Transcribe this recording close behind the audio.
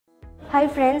Hi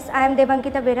friends, I am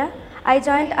Debantika Bera. I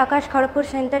joined Aakash Kharagpur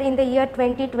Center in the year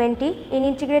 2020 in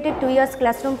integrated 2 years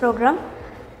classroom program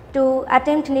to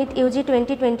attempt NEET UG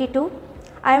 2022.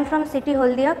 I am from city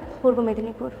Haldia, Purbo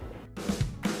Medinipur.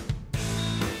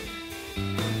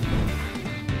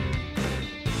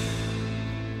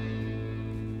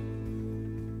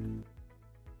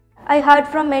 I heard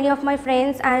from many of my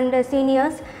friends and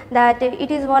seniors that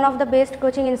it is one of the best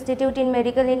coaching institute in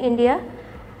medical in India.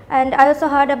 And I also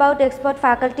heard about expert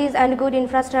faculties and good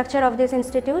infrastructure of this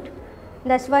institute.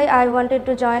 That's why I wanted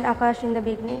to join Aakash in the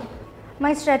beginning.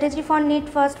 My strategy for NEET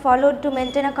first followed to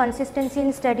maintain a consistency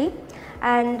in study,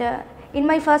 and in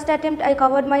my first attempt I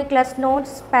covered my class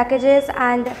notes, packages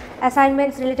and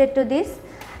assignments related to this,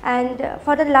 and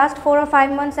for the last 4 or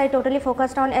 5 months I totally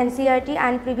focused on NCERT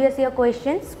and previous year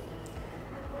questions.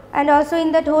 And also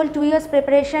in that whole 2 years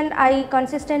preparation, I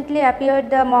consistently appeared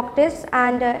the mock tests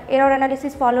and error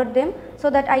analysis followed them so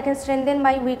that I can strengthen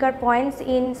my weaker points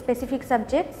in specific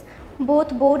subjects.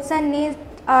 Both boards and NEET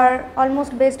are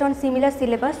almost based on similar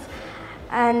syllabus,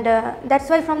 and that's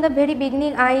why from the very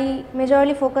beginning I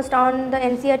majorly focused on the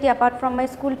NCERT apart from my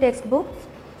school textbooks.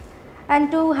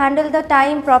 And to handle the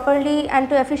time properly and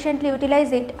to efficiently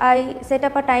utilize it, I set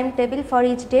up a timetable for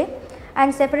each day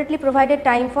and separately provided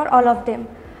time for all of them.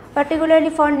 Particularly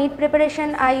for NEET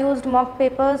preparation, I used mock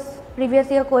papers,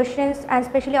 previous year questions and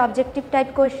especially objective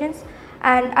type questions,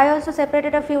 and I also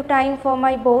separated a few time for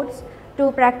my boards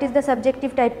to practice the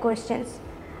subjective type questions.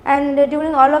 And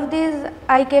during all of these,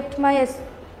 I kept my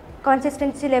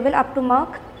consistency level up to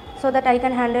mark so that I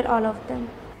can handle all of them.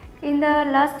 In the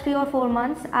last 3 or 4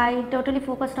 months, I totally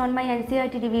focused on my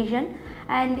NCERT revision,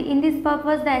 and in this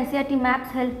purpose the NCERT maps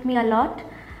helped me a lot.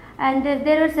 And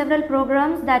there are several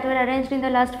programs that were arranged in the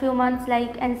last few months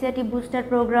like NCERT booster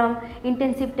program,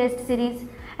 intensive test series,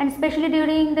 and especially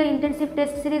during the intensive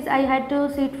test series I had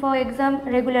to sit for exam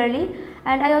regularly,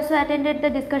 and I also attended the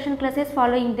discussion classes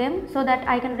following them so that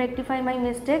I can rectify my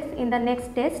mistakes in the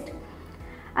next test.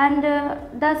 And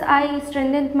thus I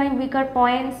strengthened my weaker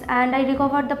points and I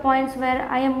recovered the points where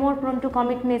I am more prone to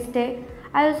commit mistake.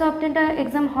 I also obtained an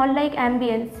exam hall like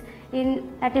ambience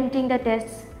in attempting the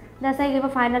tests. Thus I gave a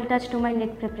final touch to my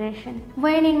NEET preparation.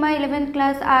 When in my 11th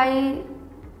class I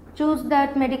chose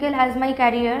that medical as my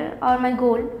career or my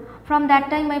goal, from that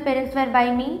time my parents were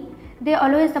by me. They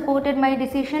always supported my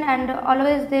decision and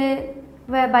always they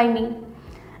were by me.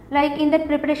 Like in that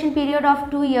preparation period of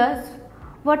 2 years,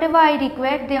 whatever I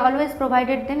required they always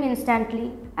provided them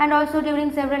instantly. And also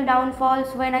during several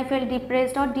downfalls when I felt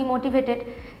depressed or demotivated,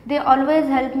 they always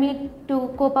helped me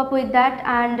to cope up with that,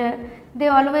 and they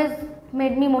always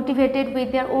made me motivated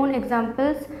with their own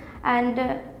examples, and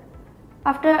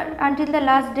until the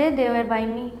last day they were by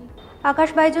me.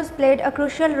 Aakash BYJU'S played a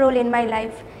crucial role in my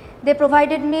life. They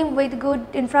provided me with good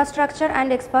infrastructure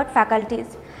and expert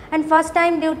faculties, and first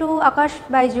time due to Aakash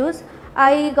BYJU'S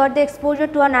I got the exposure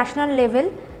to a national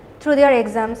level through their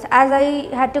exams, as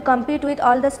I had to compete with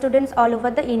all the students all over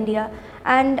the India,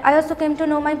 and I also came to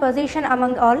know my position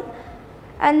among all,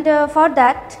 and for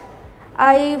that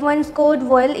I once scored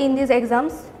well in these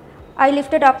exams. I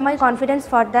lifted up my confidence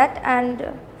for that, and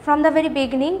from the very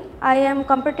beginning I am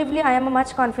a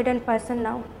much confident person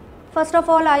now. First of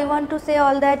all, I want to say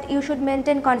all that you should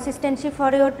maintain consistency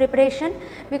for your preparation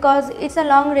because it's a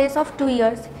long race of 2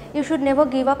 years. You should never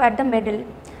give up at the middle.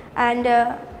 And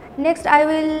next I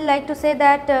will like to say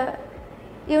that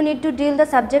you need to deal the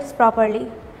subjects properly,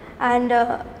 and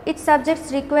each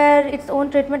subjects require its own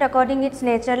treatment according its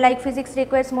nature, like physics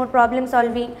requires more problem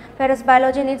solving, whereas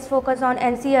biology needs focus on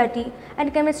NCERT,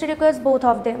 and chemistry requires both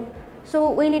of them. So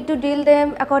we need to deal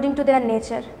them according to their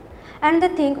nature. And the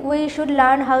thing, we should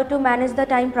learn how to manage the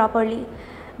time properly,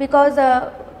 because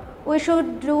we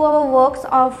should do our works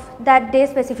of that day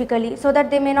specifically so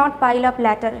that they may not pile up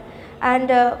later,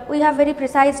 and we have very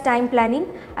precise time planning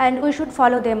and we should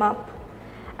follow them up.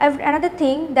 Another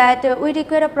thing that we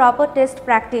require a proper test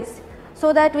practice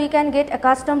so that we can get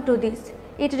accustomed to this.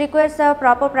 It requires a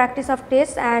proper practice of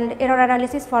tests and error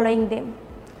analysis following them.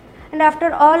 And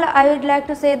after all, I would like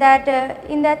to say that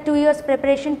in that 2 years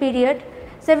preparation period,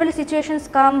 several situations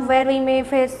come where we may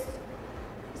face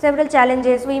several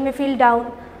challenges, we may feel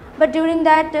down, but during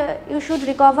that you should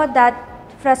recover that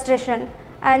frustration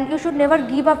and you should never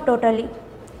give up totally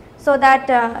so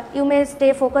that you may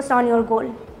stay focused on your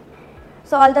goal.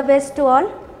 So all the best to all.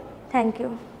 Thank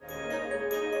you.